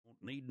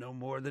need no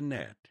more than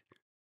that.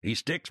 He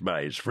sticks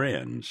by his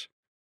friends."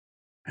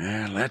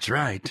 "That's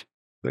right,"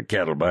 the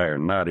cattle buyer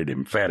nodded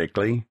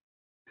emphatically.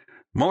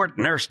 "Mort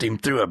nursed him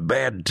through a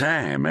bad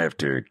time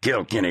after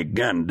Kilkenny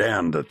gunned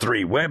down the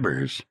three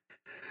Webbers.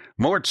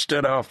 Mort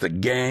stood off the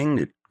gang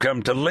that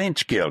come to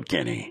lynch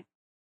Kilkenny.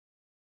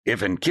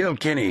 If'n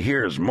Kilkenny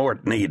hears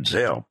Mort needs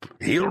help,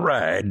 he'll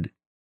ride.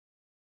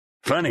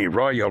 Funny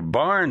Royal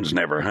Barnes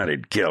never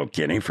hunted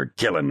Kilkenny for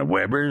killing the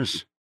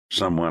Webbers,"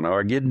 someone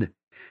argued,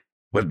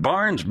 "with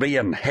Barnes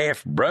being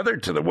half-brother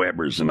to the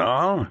Webbers and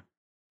all.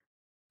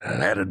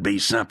 That'd be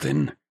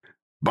something.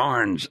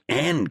 Barnes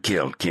and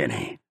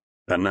Kilkenny,"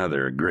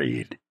 another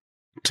agreed.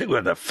 "Two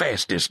of the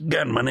fastest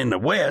gunmen in the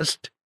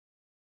West."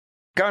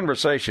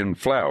 Conversation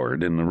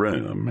flowered in the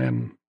room,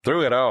 and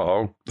through it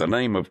all, the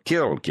name of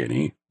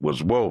Kilkenny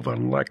was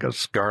woven like a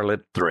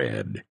scarlet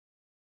thread.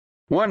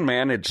 One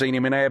man had seen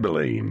him in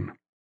Abilene.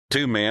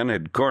 Two men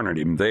had cornered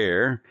him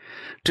there.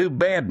 Two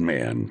bad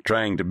men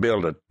trying to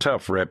build a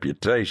tough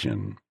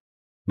reputation.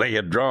 They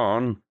had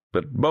drawn,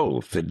 but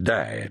both had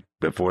died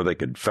before they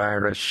could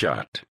fire a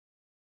shot.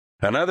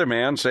 Another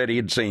man said he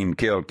had seen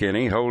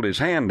Kilkenny hold his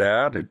hand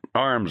out at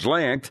arm's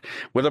length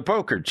with a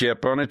poker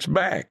chip on its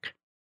back.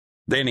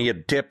 Then he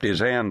had tipped his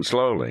hand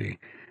slowly,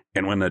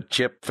 and when the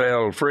chip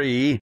fell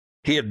free,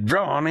 he had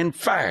drawn and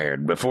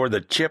fired before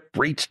the chip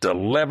reached the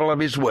level of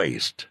his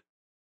waist.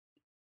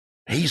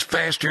 "He's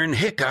faster'n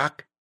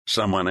Hickok,"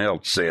 someone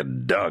else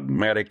said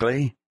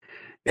dogmatically,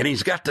 "and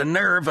he's got the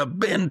nerve of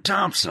Ben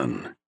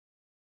Thompson."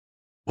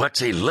 "What's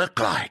he look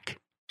like?"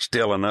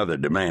 still another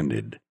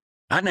demanded.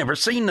 "I never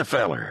seen the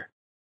feller."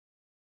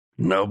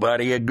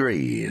 "Nobody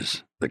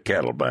agrees," the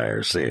cattle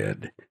buyer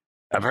said.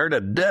 "I've heard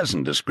a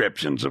dozen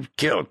descriptions of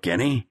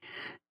Kilkenny,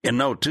 and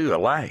no two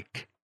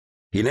alike.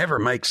 He never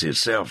makes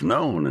hisself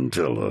known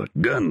until the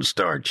guns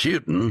start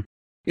shooting,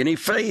 and he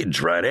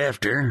fades right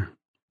after.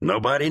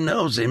 Nobody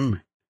knows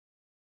him.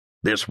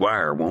 This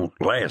wire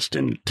won't last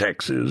in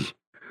Texas,"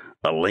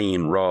 a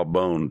lean,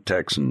 raw-boned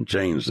Texan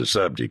changed the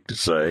subject to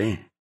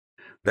say.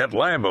 "That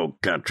Live Oak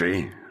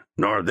country,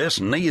 nor this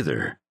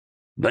neither.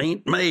 They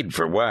ain't made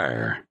for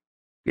wire.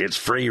 It's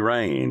free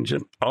range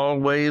and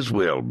always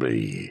will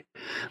be.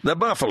 The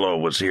buffalo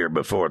was here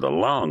before the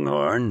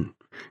longhorn,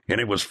 and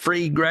it was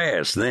free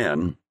grass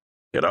then.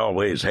 It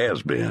always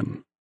has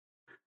been."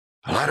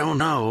 "Well, I don't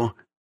know,"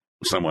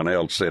 someone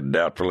else said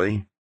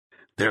doubtfully.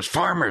 "There's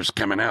farmers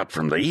coming out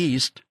from the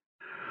east,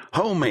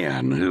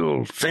 hoe-men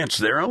who'll fence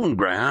their own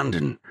ground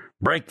and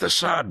break the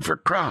sod for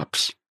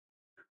crops."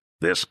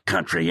 "This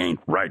country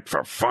ain't right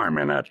for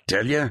farming, I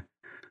tell you,"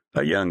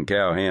 a young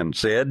cowhand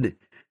said.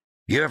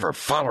 "You ever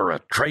foller a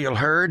trail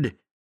herd?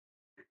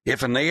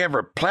 If'n they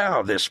ever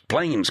plow this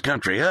plains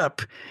country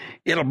up,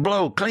 it'll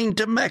blow clean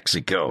to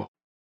Mexico."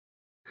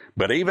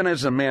 But even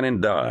as the men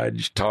in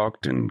Dodge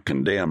talked and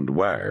condemned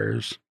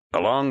wires,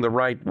 along the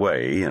right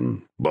way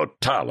in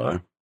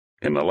Botala,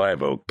 in the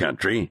Live Oak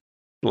country,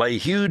 lay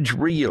huge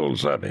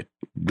reels of it,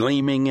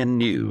 gleaming and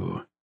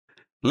new.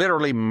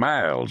 Literally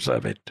miles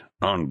of it,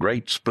 on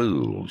great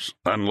spools,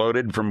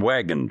 unloaded from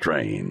wagon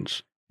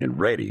trains, and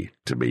ready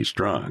to be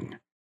strung.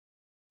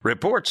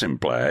 Reports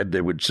implied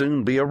there would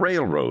soon be a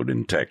railroad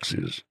in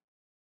Texas.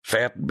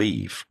 Fat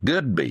beef,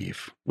 good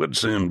beef, would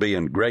soon be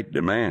in great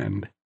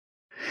demand.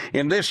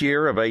 In this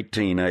year of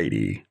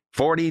 1880,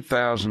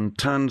 40,000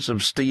 tons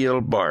of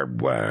steel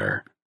barbed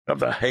wire, of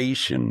the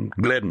Hache and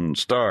Glidden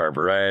Star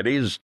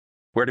varieties,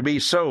 were to be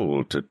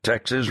sold to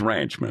Texas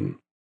ranchmen.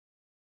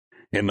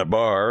 In the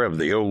bar of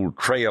the old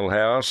trail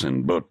house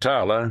in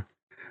Botala,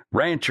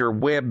 rancher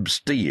Webb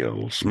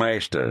Steele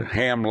smashed a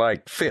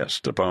ham-like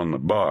fist upon the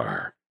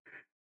bar.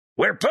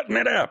 "We're putting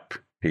it up,"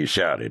 he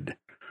shouted.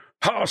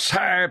 "Hoss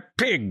high,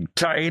 pig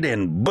tight,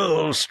 and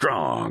bull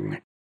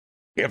strong.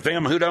 If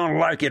them who don't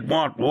like it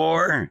want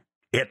war,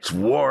 it's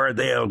war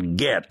they'll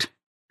get."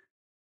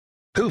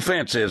 "Who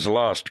fences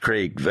Lost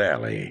Creek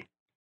Valley?"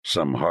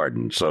 some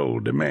hardened soul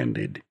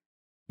demanded.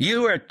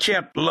 "You or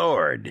Chet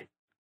Lord?"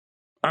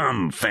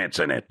 "I'm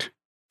fencing it,"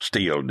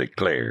 Steele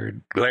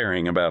declared,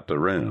 glaring about the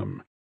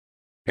room.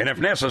 "And if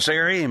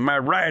necessary, my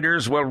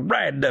riders will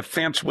ride the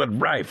fence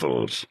with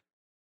rifles."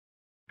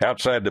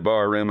 Outside the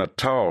barroom, a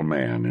tall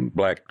man in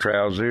black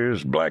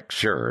trousers, black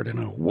shirt, and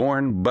a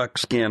worn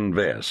buckskin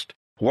vest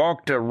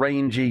walked a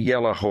rangy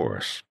yellow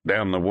horse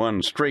down the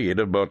one street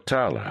of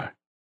Botala,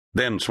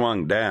 then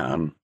swung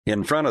down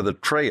in front of the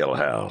trail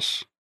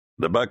house.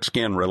 The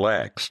buckskin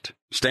relaxed,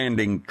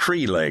 standing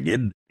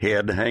tree-legged,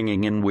 head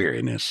hanging in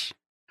weariness.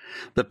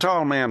 The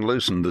tall man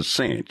loosened the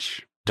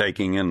cinch,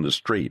 taking in the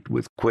street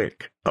with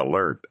quick,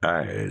 alert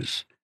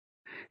eyes.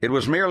 It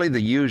was merely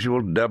the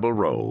usual double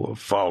row of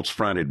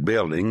false-fronted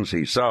buildings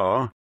he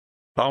saw,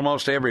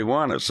 almost every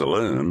one a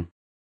saloon.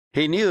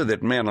 He knew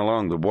that men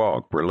along the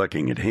walk were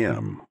looking at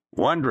him,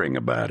 wondering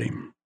about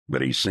him,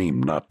 but he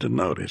seemed not to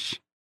notice.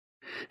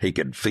 He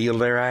could feel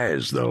their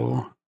eyes,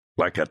 though,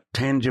 like a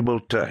tangible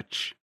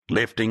touch,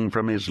 lifting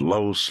from his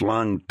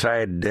low-slung,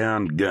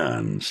 tied-down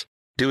guns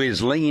to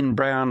his lean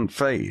brown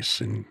face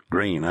and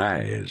green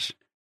eyes.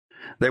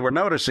 They were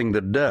noticing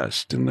the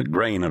dust in the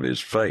grain of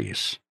his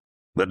face,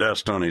 the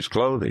dust on his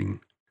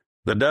clothing,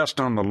 the dust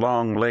on the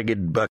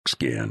long-legged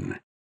buckskin.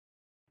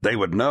 They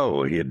would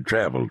know he had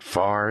traveled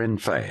far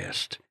and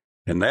fast,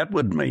 and that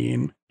would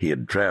mean he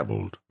had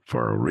traveled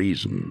for a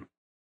reason.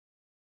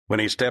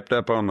 When he stepped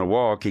up on the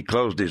walk, he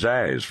closed his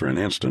eyes for an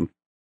instant.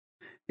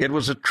 It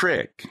was a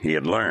trick he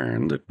had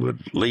learned that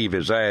would leave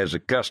his eyes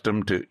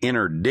accustomed to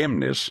inner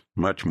dimness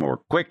much more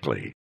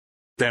quickly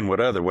than would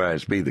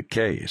otherwise be the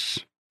case.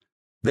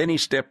 Then he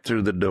stepped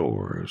through the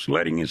doors,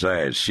 letting his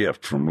eyes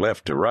shift from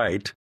left to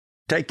right,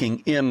 taking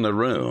in the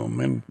room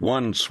in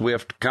one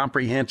swift,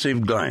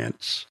 comprehensive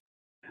glance.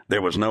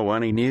 There was no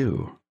one he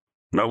knew,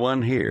 no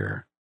one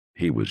here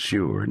he was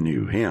sure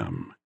knew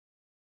him.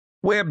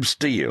 Webb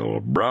Steele,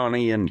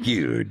 brawny and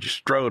huge,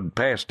 strode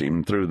past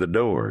him through the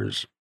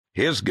doors,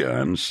 his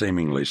gun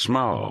seemingly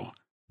small,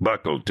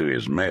 buckled to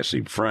his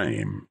massive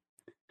frame.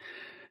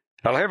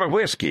 "I'll have a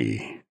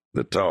whiskey,"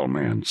 the tall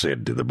man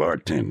said to the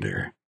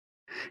bartender.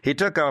 He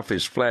took off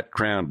his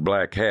flat-crowned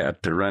black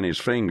hat to run his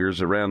fingers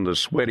around the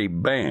sweaty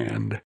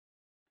band,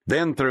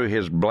 then through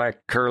his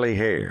black curly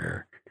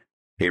hair.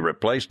 He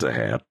replaced the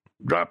hat,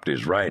 dropped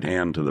his right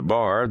hand to the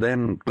bar,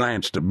 then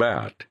glanced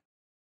about.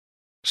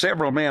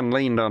 Several men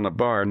leaned on the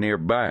bar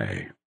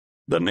nearby.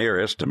 The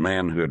nearest, a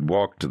man who had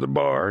walked to the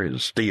bar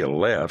as Steele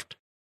left,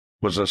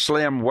 was a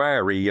slim,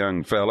 wiry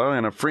young fellow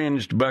in a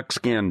fringed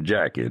buckskin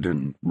jacket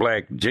and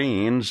black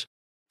jeans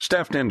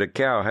stuffed into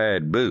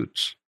cowhide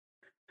boots.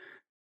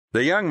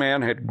 The young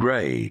man had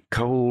gray,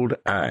 cold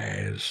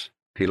eyes.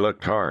 He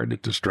looked hard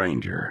at the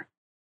stranger.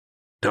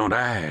 "Don't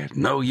I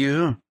know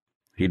you?"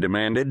 he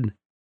demanded.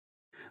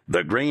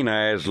 The green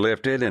eyes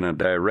lifted in a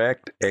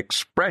direct,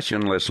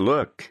 expressionless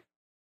look.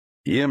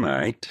 "You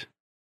might."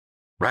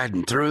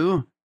 "Riding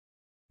through?"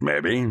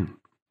 "Maybe."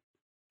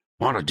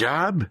 "Want a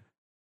job?"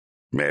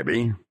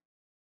 "Maybe."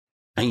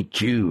 "Ain't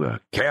you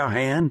a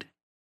cowhand?"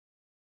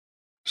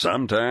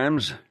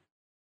 "Sometimes."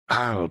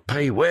 "I'll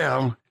pay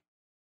well."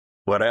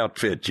 "What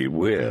outfit you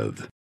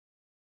with?"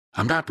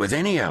 "I'm not with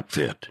any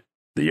outfit,"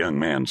 the young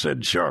man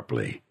said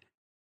sharply.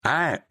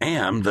 "I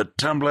am the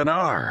Tumbling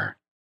R."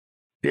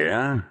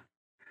 "Yeah?"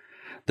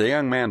 The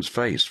young man's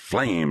face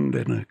flamed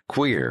and a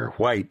queer,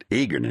 white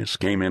eagerness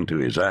came into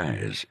his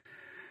eyes.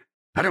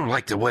 "I don't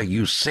like the way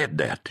you said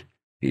that,"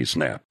 he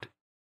snapped.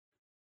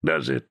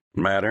 "Does it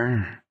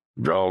matter?"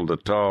 drawled the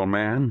tall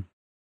man.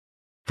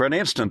 For an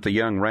instant the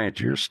young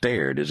rancher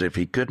stared as if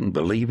he couldn't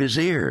believe his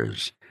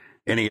ears,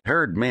 and he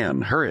heard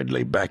men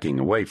hurriedly backing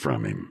away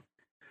from him.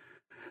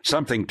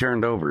 Something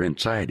turned over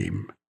inside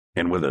him,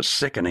 and with a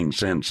sickening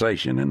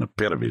sensation in the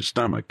pit of his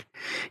stomach,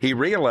 he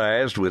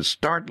realized with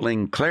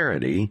startling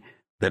clarity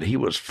that he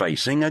was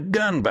facing a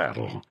gun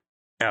battle,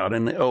 out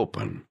in the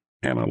open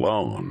and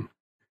alone.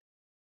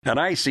 An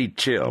icy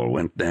chill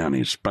went down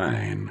his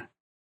spine.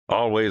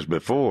 Always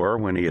before,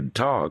 when he had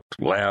talked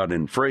loud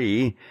and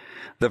free,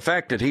 the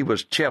fact that he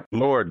was Chet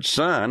Lord's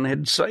son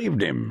had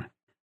saved him.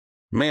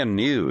 Men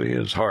knew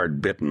his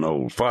hard-bitten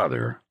old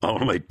father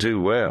only too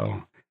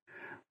well.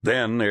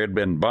 Then there had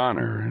been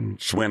Bonner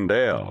and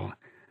Swindell.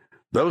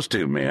 Those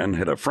two men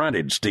had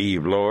affronted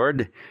Steve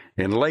Lord,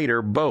 and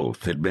later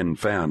both had been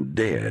found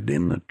dead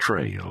in the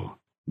trail,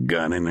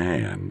 gun in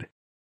hand.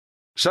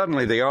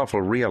 Suddenly the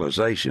awful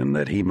realization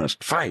that he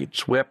must fight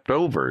swept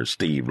over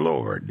Steve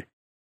Lord.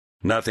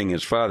 Nothing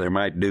his father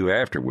might do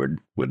afterward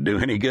would do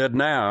any good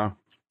now.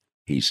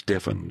 He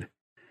stiffened.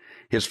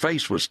 His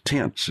face was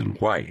tense and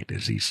white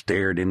as he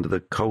stared into the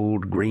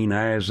cold green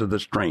eyes of the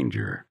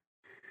stranger.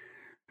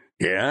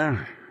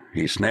 "Yeah,"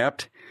 he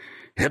snapped.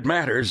 "It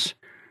matters,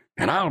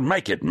 and I'll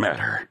make it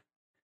matter."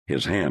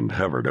 His hand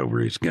hovered over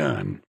his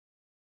gun.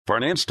 For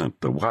an instant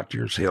the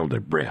watchers held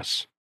their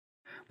breaths.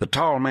 The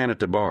tall man at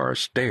the bar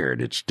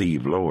stared at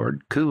Steve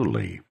Lord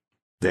coolly.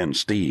 Then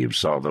Steve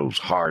saw those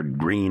hard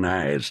green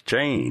eyes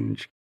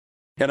change,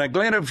 and a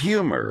glint of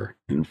humor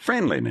and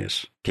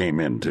friendliness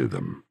came into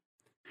them.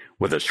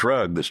 With a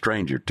shrug, the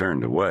stranger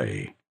turned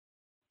away.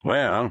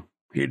 "Well,"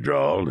 he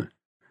drawled,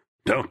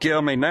 "don't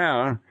kill me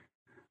now.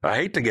 I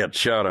hate to get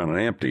shot on an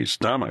empty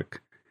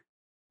stomach."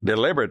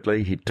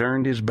 Deliberately, he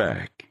turned his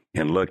back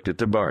and looked at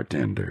the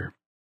bartender.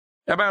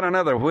 "About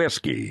another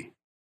whiskey?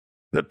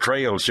 The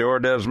trail sure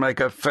does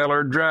make a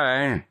feller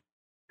dry."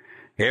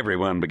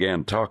 Everyone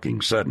began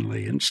talking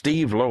suddenly, and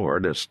Steve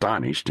Lord,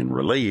 astonished and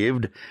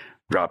relieved,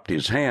 dropped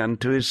his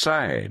hand to his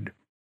side.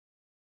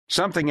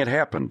 Something had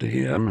happened to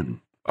him,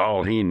 and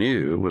all he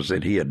knew was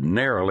that he had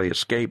narrowly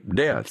escaped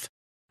death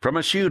from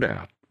a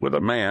shootout with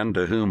a man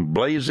to whom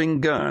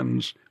blazing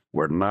guns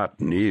were not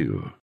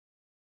new.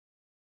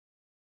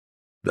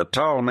 The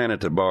tall man at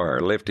the bar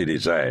lifted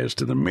his eyes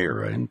to the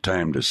mirror in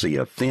time to see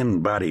a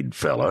thin-bodied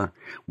fellow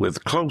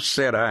with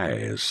close-set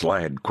eyes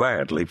slide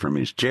quietly from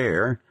his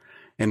chair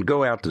and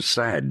go out the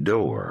side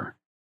door.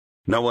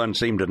 No one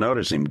seemed to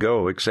notice him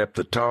go except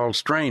the tall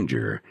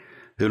stranger,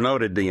 who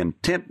noted the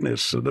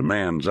intentness of the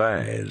man's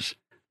eyes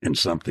and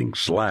something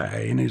sly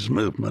in his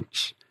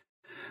movements.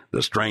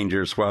 The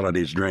stranger swallowed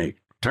his drink,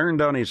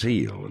 turned on his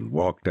heel, and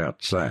walked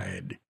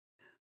outside.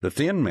 The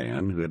thin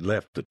man, who had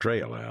left the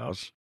trail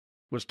house,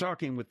 was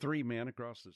talking with three men across the